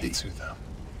Bring ready. me to them.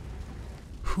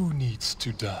 Who needs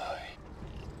to die?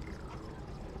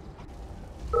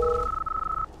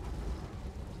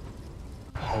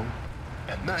 Hope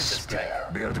and Mantis despair.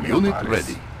 Build me Unit a palace.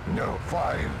 ready. No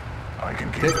 5. I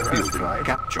can keep Tech the rest, building right?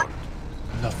 captured.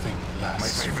 Nothing My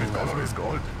lasts favorite color forever. is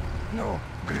gold. No,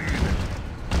 green.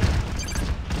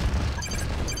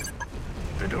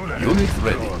 The donor and Unit his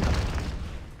ready. throne.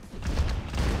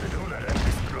 The donor and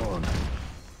his throne.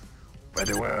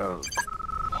 Very well.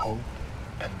 Hope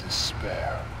and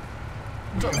despair.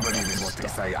 Don't believe in what they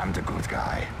say. I'm the good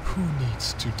guy. Who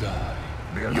needs to die?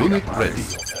 Build Unit me a ready.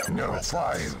 palace. No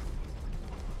 5.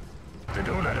 The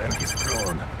donor and his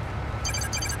throne.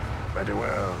 Very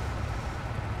well.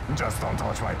 Just don't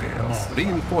touch my pills.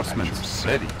 Reinforcements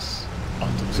ready.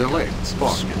 Under the Select guidance of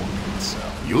target. Scorpion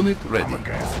Cell. Unit I'm ready.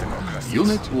 against democracy.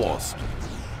 Unit lost.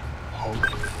 Hope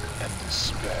and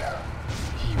despair.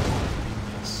 He won't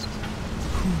be missed.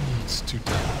 needs to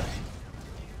die.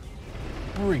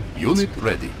 Bring me Unit to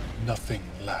ready. Nothing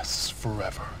lasts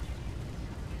forever.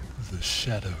 The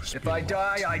shadows If I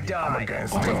die, I die.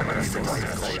 Against democracy,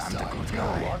 I'm the good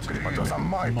guy. But those are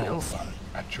my bills.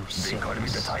 At your They call me the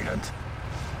service. tyrant.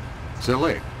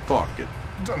 Select target.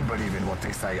 Don't believe in what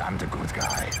they say, I'm the good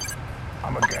guy.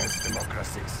 I'm against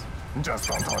democracies. Just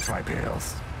don't touch my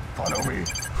pills. Follow me.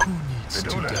 Who needs The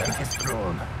to ruler and die? his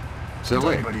throne.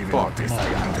 Select Don't believe in what they target.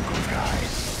 say, I'm the good guy.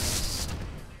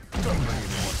 Don't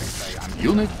believe in what they say, I'm the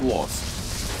Unit lost.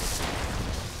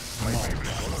 my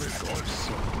favorite color is gold.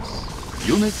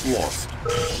 Unit lost.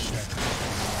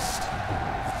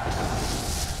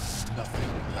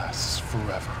 Nothing lasts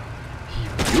forever.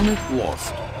 Here. Unit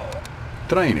lost.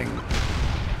 Training.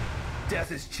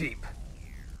 Death is cheap.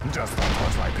 Just don't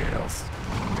touch my pills.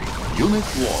 Unit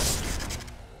lost.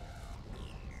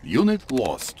 Unit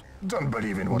lost. Don't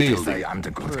believe in what Building. they say, I'm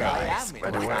the good guy.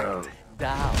 Spread the world.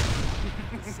 Down.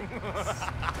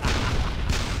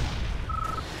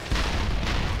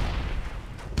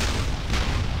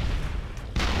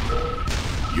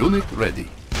 Unit ready.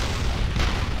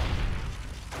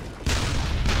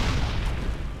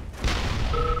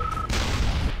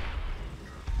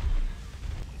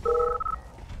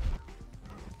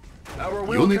 Our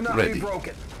will Unit cannot ready. be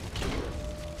broken.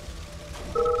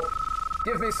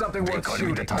 Give me something They worth call me the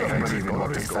shooting. tyrant. Don't believe in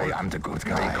what they say, I'm the good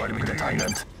guy. They call me the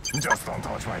tyrant. Just don't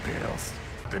touch my pills.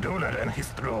 The ruler and his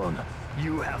throne.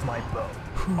 You have my bow.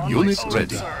 Unit my own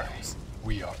ready. terms.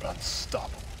 We are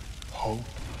unstoppable. Hope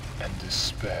and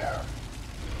despair.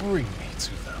 Bring me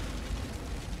to them.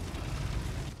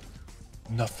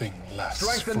 Nothing lasts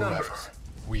Strength in forever. numbers.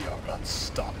 We are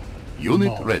unstoppable. Unit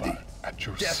Malva ready. At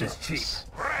your Death is service.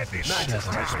 cheap. Ready. Shadows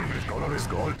My favorite color is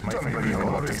gold. My favorite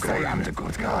color is gold. I'm the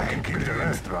good guy. I can kill the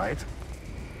rest, right?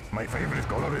 My favorite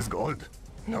color is gold.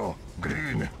 No,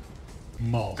 green.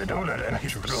 Malva The ruler and at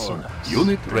his your throne. service.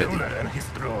 Unit The ready. ruler and his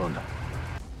throne.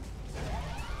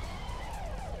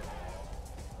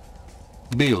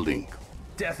 Building.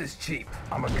 Death is cheap.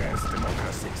 I'm against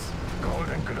democracies. Gold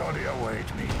and glory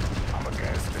await me. I'm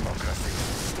against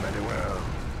democracies. Very well.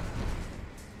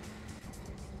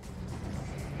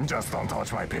 Just don't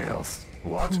touch my pills.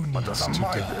 What? Who But those needs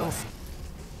are to my die? pills.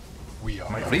 We are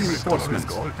My favorite color is Reinforcements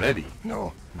gold. ready.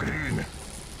 No, green.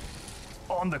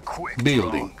 On the quick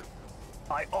Building.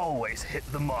 draw. I always hit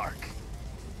the mark.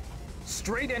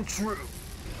 Straight and true.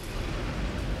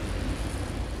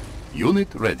 Unit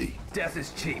ready. Death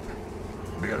is cheap.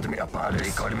 Build me a palace. They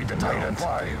call me the tyrant.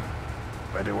 Why?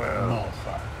 Very well.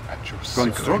 Malva at your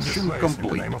Construction Place in the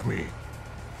complete. name of me.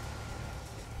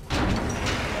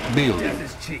 Building. Death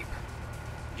is cheap.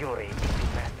 Yuri is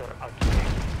master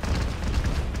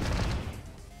ultimate.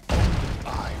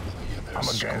 I will hear their I'm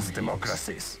against screams.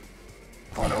 democracies.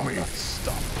 Follow me.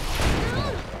 Unstoppable.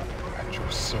 Malva at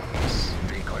your service.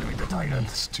 They call me the Who tyrant.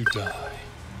 needs to die?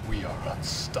 We are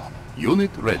unstoppable.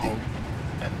 Unit ready. Hope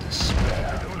and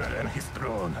despair. The ruler and his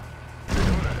throne. The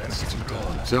ruler and his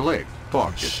throne. Select The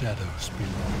target. shadows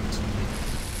belong to me.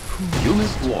 Who Unit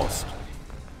needs to lost. die?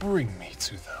 Bring me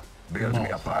to them. Build me a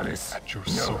Malva palace. at your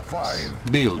No, service.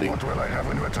 fine. Building. What will I have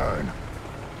in return?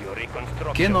 Yuri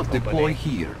construction Cannot company. deploy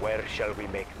here. Where shall we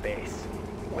make base?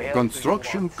 Where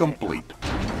Construction do you want complete.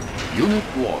 Unit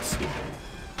lost.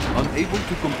 Unable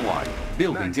to comply.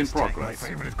 Building in My progress.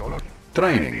 favorite color.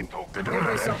 Training. The Give ruler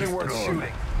me and something his worth throne.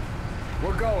 shooting.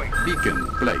 We're going. Beacon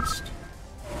placed.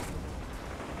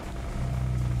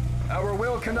 Our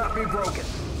will cannot be broken.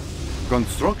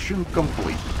 Construction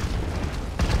complete.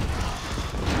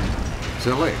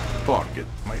 Select target.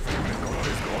 My favorite color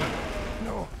is gold.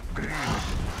 No, green.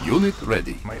 Unit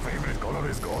ready. My favorite color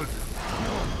is gold.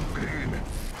 No, green.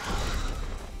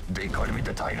 They call me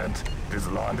the tyrant. This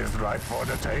land is ripe for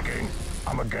the taking.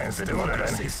 I'm against the ruler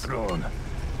and his throne.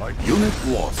 Unit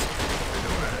lost. The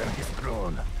ruler and his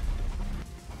throne.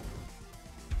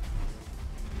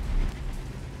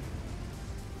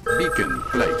 Beacon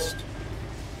placed.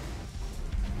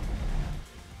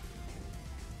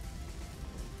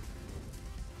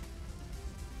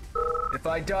 If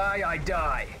I die, I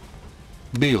die.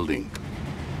 Building.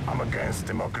 I'm against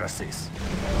democracies.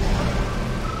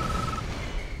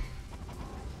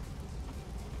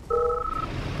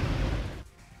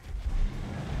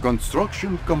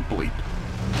 Construction complete.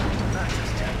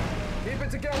 Max's tank. Keep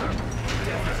it together.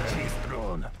 Death is cheap. His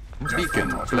throne. Beacon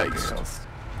don't touch placed. my pills.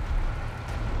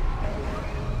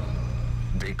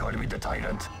 They call me the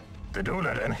tyrant. The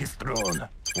ruler and his throne.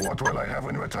 What will I have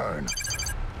in return?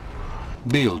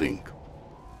 Building.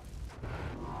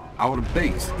 Our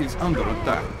base is under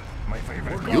attack. My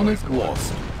favorite color Unit is gold.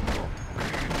 lost.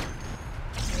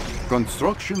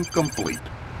 Construction complete.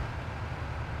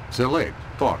 Select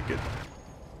target.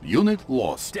 Unit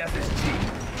lost. Death is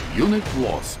cheap. Unit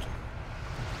lost.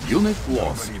 Unit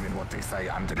lost. Believe in what they say,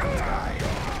 I'm the good guy.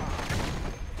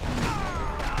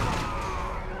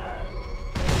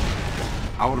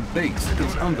 Our base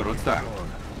is under attack.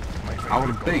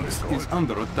 Our base is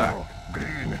under attack.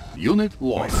 Green. Unit My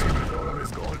lost. favorite color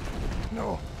is gold.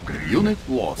 No, green. Unit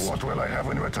lost. What will I have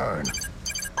in return?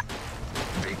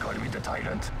 They call me the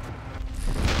tyrant.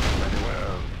 Very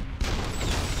well.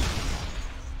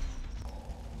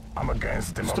 I'm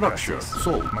against democracy. Structure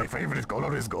sold. My favorite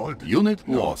color is gold. Unit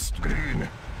No, lost. green.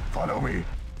 Follow me.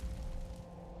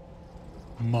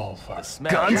 Malvar.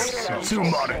 Guns? 2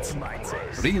 models.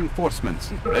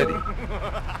 Reinforcements ready.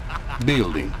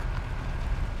 Building.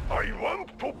 I want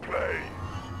to play.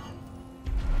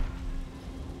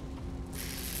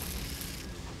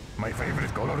 My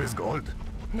favorite color is gold.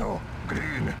 No,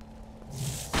 green.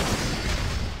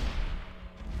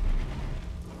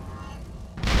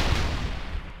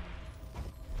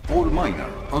 All miner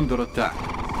under attack.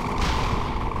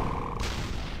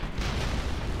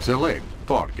 Select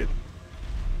target.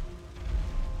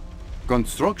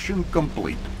 Construction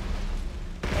complete.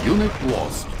 Unit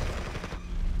lost.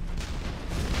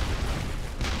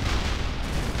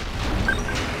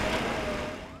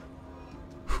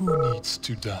 Who needs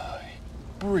to die?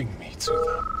 Bring me to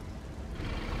them.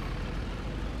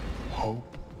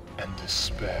 Hope and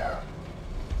despair.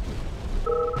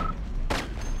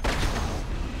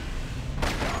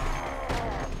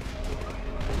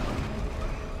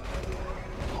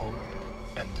 Hope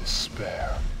and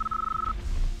despair.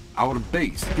 Our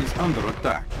base is under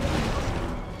attack.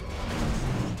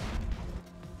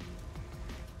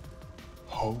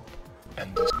 Hope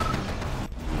and despair.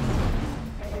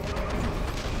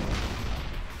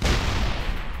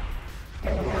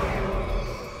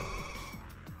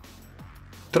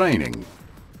 Training.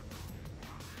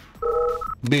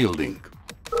 Building.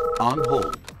 On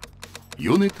hold.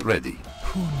 Unit ready.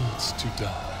 Who needs to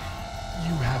die?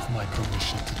 You have my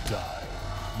permission to die.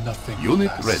 Nothing Unit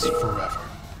lasts ready. forever.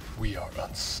 We are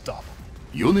unstoppable.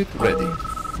 Unit ready.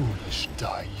 Foolish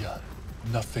die young.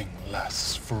 Nothing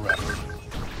lasts forever.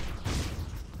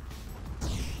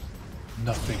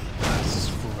 Nothing lasts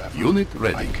forever. Unit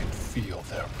ready. I can feel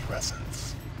their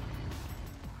presence.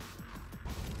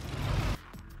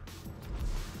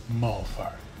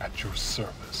 Malvar at your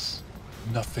service.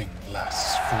 Nothing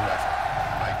lasts forever.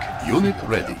 I can Unit feel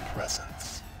ready. their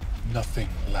presence. Nothing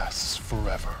lasts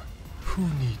forever. Who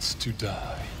needs to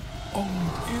die? Only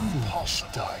foolish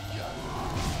die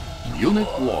young. Unit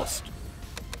lost.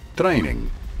 Training.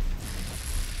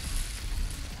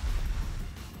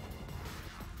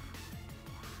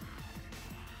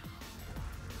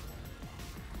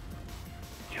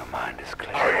 Your mind is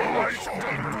clear.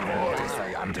 They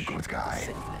say I'm the good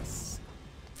guy.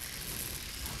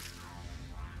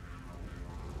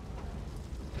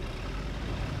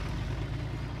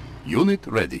 Unit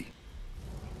ready.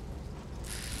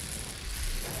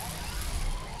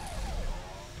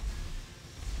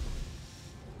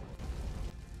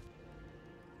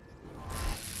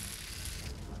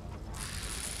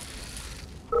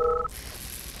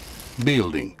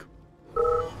 Building.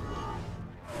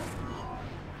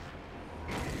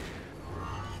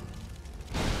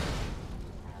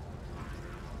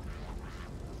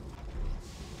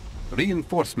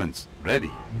 Reinforcements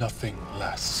ready. Nothing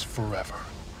lasts forever.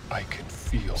 I can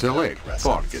feel Select their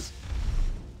target. presence.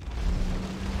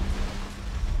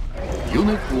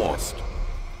 Unit lost.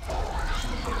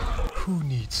 Who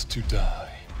needs to die?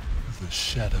 The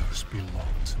shadows belong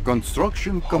to me.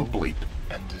 Construction complete.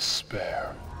 And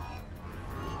despair.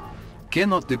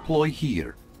 Cannot deploy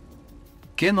here.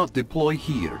 Cannot deploy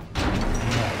here.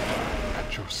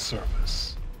 At your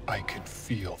service. I can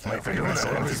feel My their favorite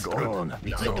color presence. is gold.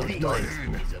 No, green.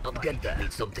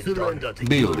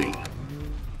 Building.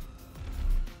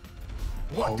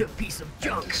 What a piece of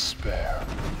junk! Despair.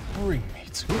 Bring me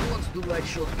to Who wants to ride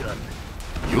shotgun?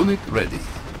 Unit ready.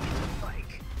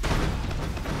 Like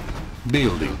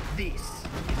Building. this is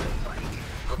a bike.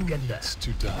 Who needs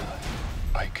to die?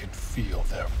 I can feel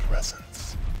their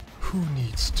presence. Who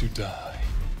needs to die?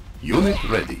 Unit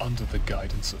ready. Under the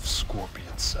guidance of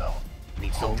Scorpion Cell.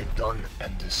 Need something done.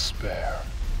 And despair.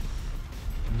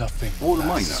 Nothing All lasts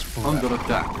miners forever. under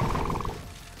attack.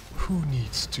 Who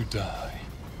needs to die?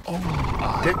 Only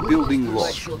I. Tech building Ride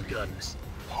lost. shotguns.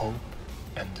 Hope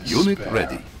and despair. Unit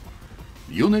ready.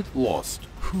 Unit lost.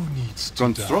 Who needs to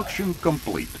Construction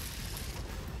complete.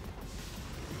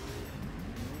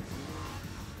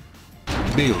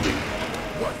 Building.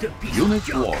 What a piece Unit of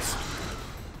junk. lost.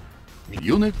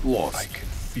 Unit die? I lost. can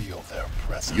feel their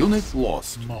presence. Unit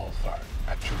lost. Malvar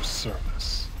at your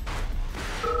service.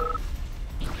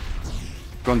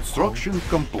 Construction and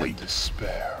complete.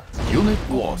 despair. Unit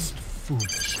lost.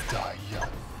 Foolish die young.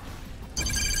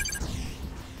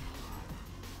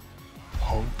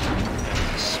 Hope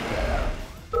and despair.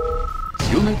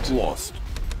 Unit lost.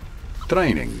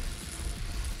 Training.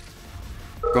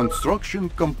 Construction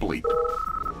complete.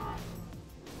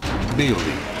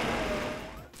 Building.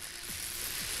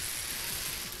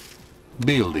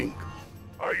 Building.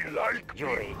 I like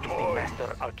Yuri being is the toys.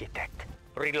 master architect.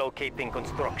 Relocating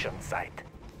construction site.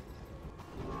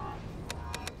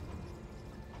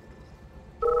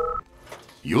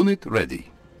 Unit ready.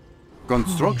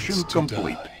 Construction Who needs to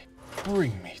complete. die?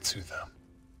 Bring me to them.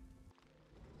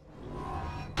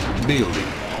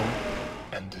 Building.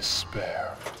 Hope and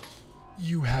despair.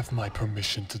 You have my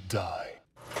permission to die.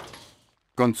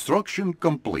 Construction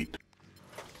complete.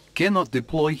 Cannot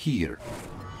deploy here.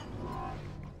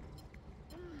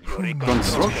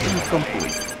 Construction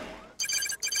complete.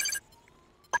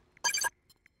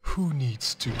 Who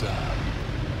needs to die?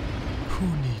 Who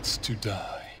needs to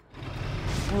die?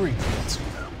 Bring me to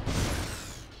them.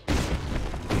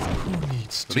 Who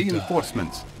needs to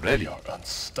Reinforcements die? ready. We are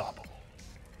unstoppable.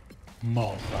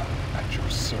 Malva at your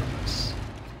service.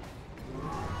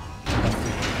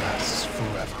 Nothing lasts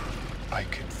forever. I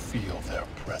can feel their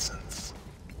presence.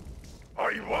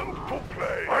 I want to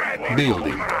play. I want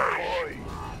Building. to play.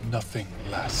 Nothing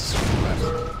lasts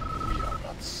forever. We are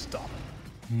unstoppable.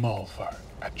 Malvar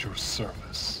at your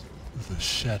service. The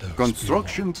shadows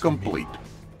Construction belong to complete.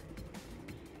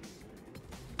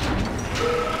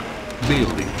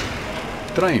 Building.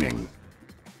 Training.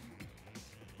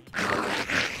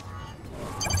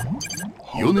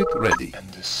 Unit ready. and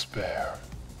despair.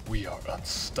 We are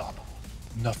unstoppable.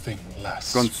 Nothing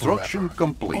lasts Construction forever.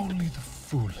 complete. Only the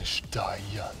foolish die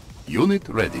young. Unit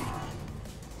ready.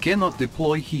 Cannot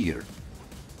deploy here.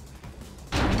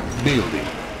 Building.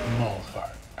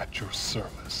 Malvar at your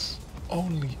service.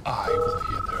 Only I will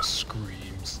hear their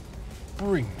screams.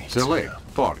 Bring me to Select them.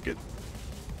 target.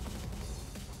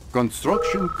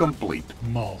 Construction complete.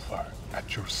 Malvar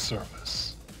at your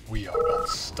service. We are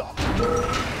unstoppable.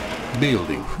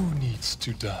 Building. Who needs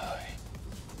to die?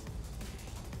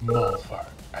 Malvar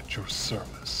at your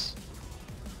service.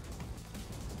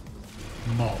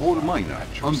 Malvar All miner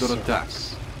at your under service. attack.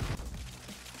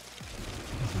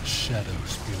 The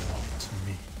shadows belong to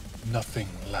me. Nothing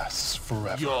lasts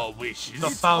forever. Your wishes. The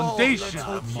foundation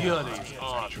All of that Fury's At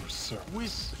army. your service.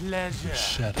 With The pleasure.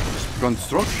 shadows belong.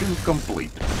 Construction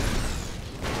complete.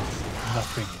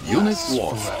 Nothing Unit lasts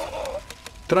lost. forever.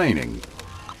 Training.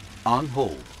 On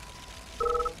hold.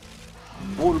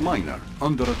 All miner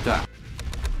under attack.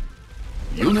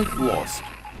 Unit lost.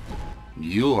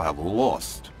 You have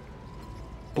lost.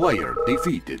 Player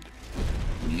defeated.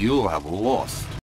 You have lost.